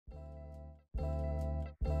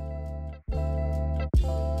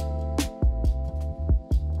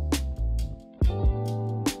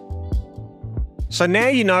So now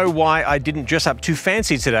you know why I didn't dress up too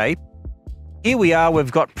fancy today. Here we are,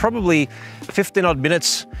 we've got probably 15 odd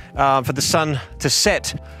minutes for the sun to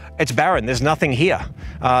set. It's barren, there's nothing here.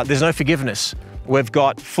 There's no forgiveness. We've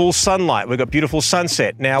got full sunlight, we've got beautiful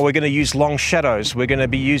sunset. Now we're going to use long shadows. We're going to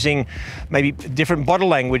be using maybe different body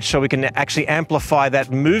language so we can actually amplify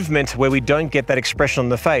that movement where we don't get that expression on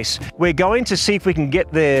the face. We're going to see if we can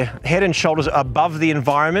get the head and shoulders above the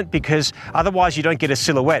environment, because otherwise you don't get a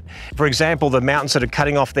silhouette. For example, the mountains that are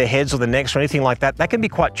cutting off their heads or their necks or anything like that, that can be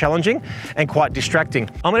quite challenging and quite distracting.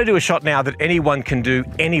 I'm going to do a shot now that anyone can do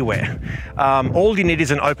anywhere. All you need is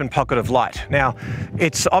an open pocket of light. Now,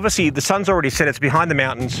 it's obviously, the sun's already set, it's behind the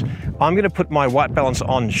mountains. I'm going to put my white balance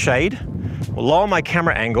on shade, lower my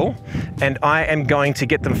camera angle, and I am going to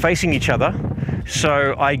get them facing each other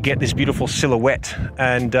so I get this beautiful silhouette,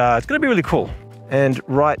 and it's going to be really cool. And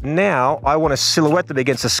right now I want to silhouette them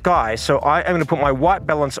against the sky, so I am going to put my white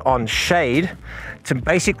balance on shade to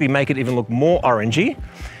basically make it even look more orangey.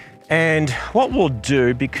 And what we'll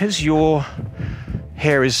do, because your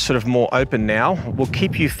hair is sort of more open now, we'll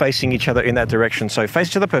keep you facing each other in that direction. So face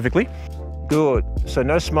each other perfectly. Good. So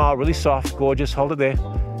no smile, really soft, gorgeous, hold it there.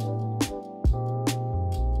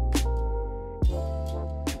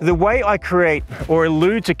 The way I create or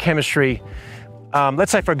allude to chemistry,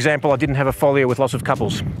 let's say for example, I didn't have a folio with lots of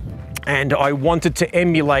couples and I wanted to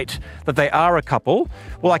emulate that they are a couple.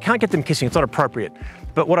 Well, I can't get them kissing, it's not appropriate.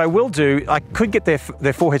 But what I will do, I could get their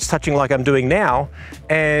foreheads touching like I'm doing now,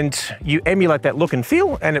 and you emulate that look and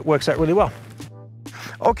feel, and it works out really well.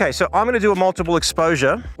 Okay, so I'm going to do a multiple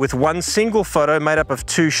exposure with one single photo made up of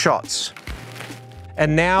 2 shots.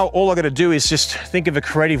 And now all I've got to do is just think of a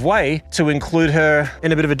creative way to include her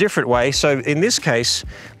in a bit of a different way. So in this case,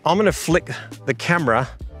 I'm going to flick the camera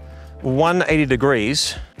 180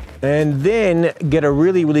 degrees and then get a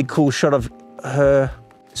really, really cool shot of her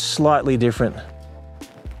slightly different.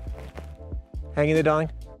 Hang in there,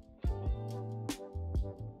 darling.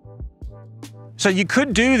 So you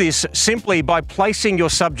could do this simply by placing your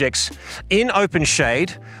subjects in open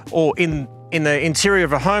shade or in the interior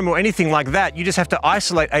of a home or anything like that. You just have to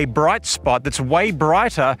isolate a bright spot that's way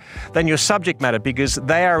brighter than your subject matter because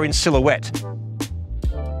they are in silhouette.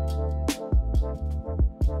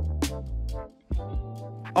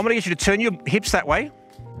 I'm gonna get you to turn your hips that way.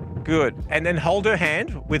 Good. And then hold her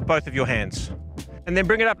hand with both of your hands. And then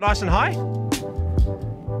bring it up nice and high.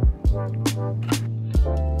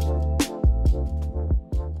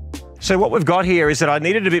 So what we've got here is that I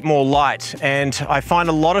needed a bit more light, and I find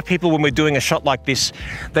a lot of people when we're doing a shot like this,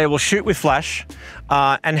 they will shoot with flash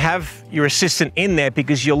and have your assistant in there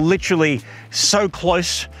because you're literally so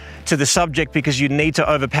close to the subject because you need to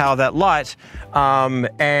overpower that light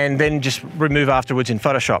and then just remove afterwards in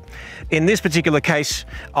Photoshop. In this particular case,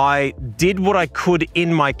 I did what I could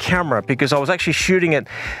in my camera because I was actually shooting at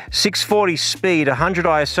 640 speed, 100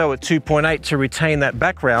 ISO at 2.8 to retain that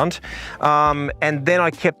background, and then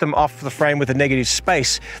I kept them off the frame with a negative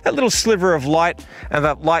space. That little sliver of light and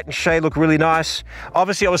that light and shade look really nice.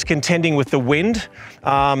 Obviously I was contending with the wind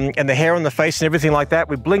and the hair on the face and everything like that.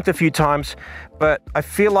 We blinked a few times, but I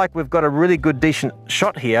feel like we've got a really good, decent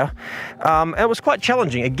shot here. And it was quite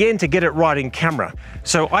challenging, again, to get it right in camera.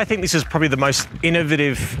 So I think this is probably the most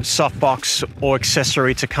innovative softbox or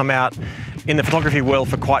accessory to come out in the photography world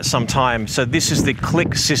for quite some time. So this is the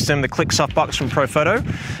Click system, the Click softbox from ProPhoto.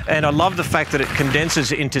 And I love the fact that it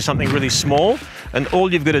condenses into something really small. And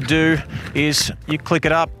all you've got to do is you click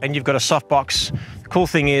it up and you've got a softbox. The cool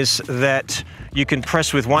thing is that you can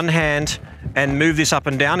press with one hand and move this up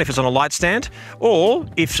and down if it's on a light stand, or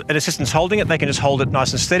if an assistant's holding it, they can just hold it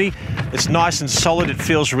nice and steady. It's nice and solid, it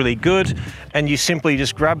feels really good, and you simply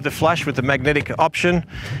just grab the flash with the magnetic option,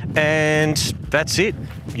 and that's it.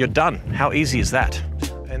 You're done. How easy is that?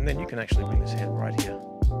 And then you can actually bring this hand right here.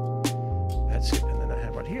 That's it, and then that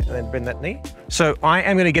hand right here, and then bend that knee. So I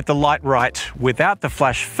am going to get the light right without the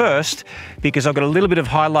flash first, because I've got a little bit of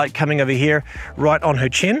highlight coming over here, right on her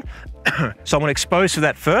chin. So I'm going to expose for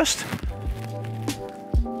that first.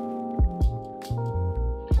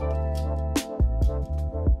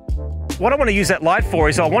 What I want to use that light for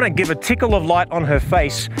is I want to give a tickle of light on her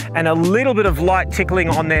face and a little bit of light tickling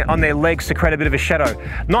on their legs to create a bit of a shadow.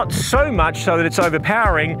 Not so much so that it's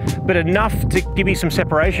overpowering, but enough to give me some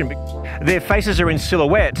separation. Their faces are in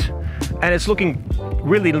silhouette and it's looking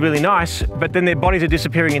really, really nice, but then their bodies are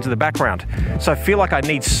disappearing into the background. So I feel like I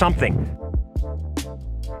need something.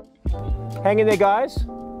 Hang in there, guys.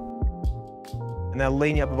 And now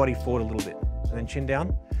lean your upper body forward a little bit and then chin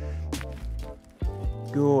down.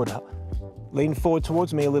 Good. Lean forward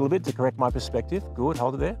towards me a little bit to correct my perspective. Good,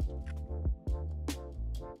 hold it there.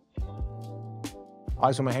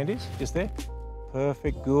 Eyes where my hand is, just there.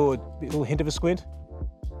 Perfect, good. A little hint of a squint.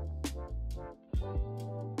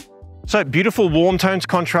 So beautiful warm tones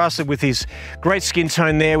contrasted with his great skin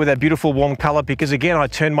tone there with that beautiful warm color, because again, I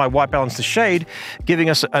turned my white balance to shade, giving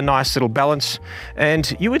us a nice little balance.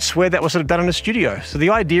 And you would swear that was sort of done in a studio. So the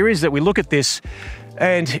idea is that we look at this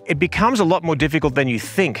and it becomes a lot more difficult than you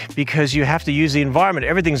think, because you have to use the environment.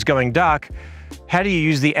 Everything's going dark. How do you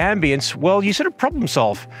use the ambience? Well, you sort of problem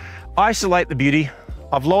solve. Isolate the beauty.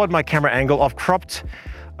 I've lowered my camera angle. I've cropped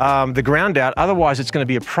the ground out. Otherwise, it's going to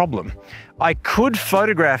be a problem. I could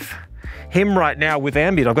photograph him right now with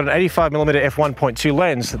ambient. I've got an 85mm f1.2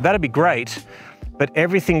 lens. That'd be great, but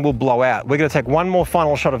everything will blow out. We're going to take one more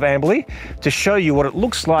final shot of ambly to show you what it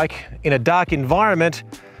looks like in a dark environment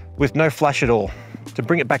with no flash at all, to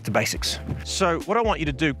bring it back to basics. So what I want you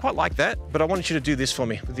to do, quite like that, but I want you to do this for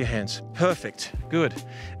me with your hands. Perfect, good.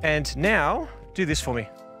 And now do this for me.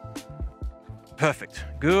 Perfect,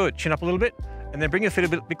 good. Chin up a little bit, and then bring your feet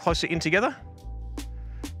a bit closer in together.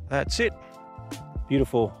 That's it.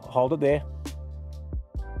 Beautiful, hold it there.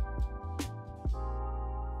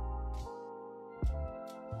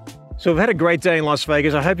 So we've had a great day in Las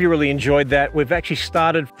Vegas. I hope you really enjoyed that. We've actually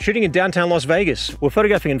started shooting in downtown Las Vegas. We're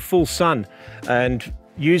photographing in full sun and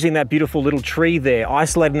using that beautiful little tree there,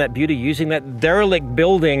 isolating that beauty, using that derelict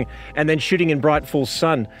building, and then shooting in bright full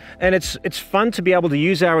sun. And it's fun to be able to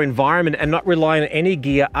use our environment and not rely on any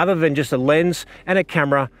gear other than just a lens and a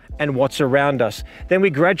camera and what's around us. Then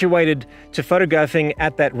we graduated to photographing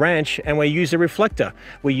at that ranch, and we used a reflector.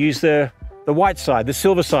 We used the white side, the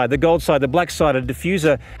silver side, the gold side, the black side, a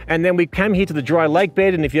diffuser, and then we came here to the dry lake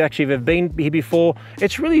bed. And if you actually have been here before,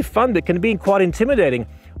 it's really fun, but can be quite intimidating.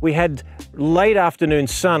 We had late afternoon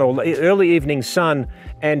sun or early evening sun,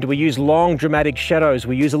 and we used long dramatic shadows.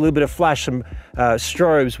 We used a little bit of flash, some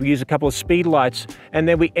strobes, we used a couple of speed lights, and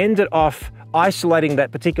then we ended off isolating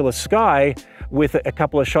that particular sky with a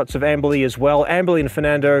couple of shots of Amberly as well. Amberly and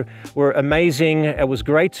Fernando were amazing. It was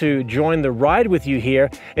great to join the ride with you here.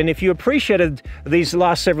 And if you appreciated these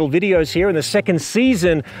last several videos here in the second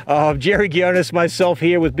season of Jerry Ghionis, myself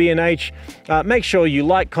here with B&H, make sure you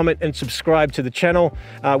like, comment, and subscribe to the channel.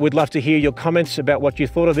 We'd love to hear your comments about what you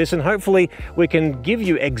thought of this, and hopefully we can give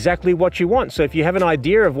you exactly what you want. So if you have an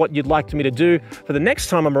idea of what you'd like me to do for the next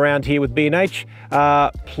time I'm around here with B&H,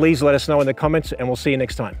 please let us know in the comments, and we'll see you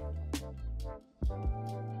next time.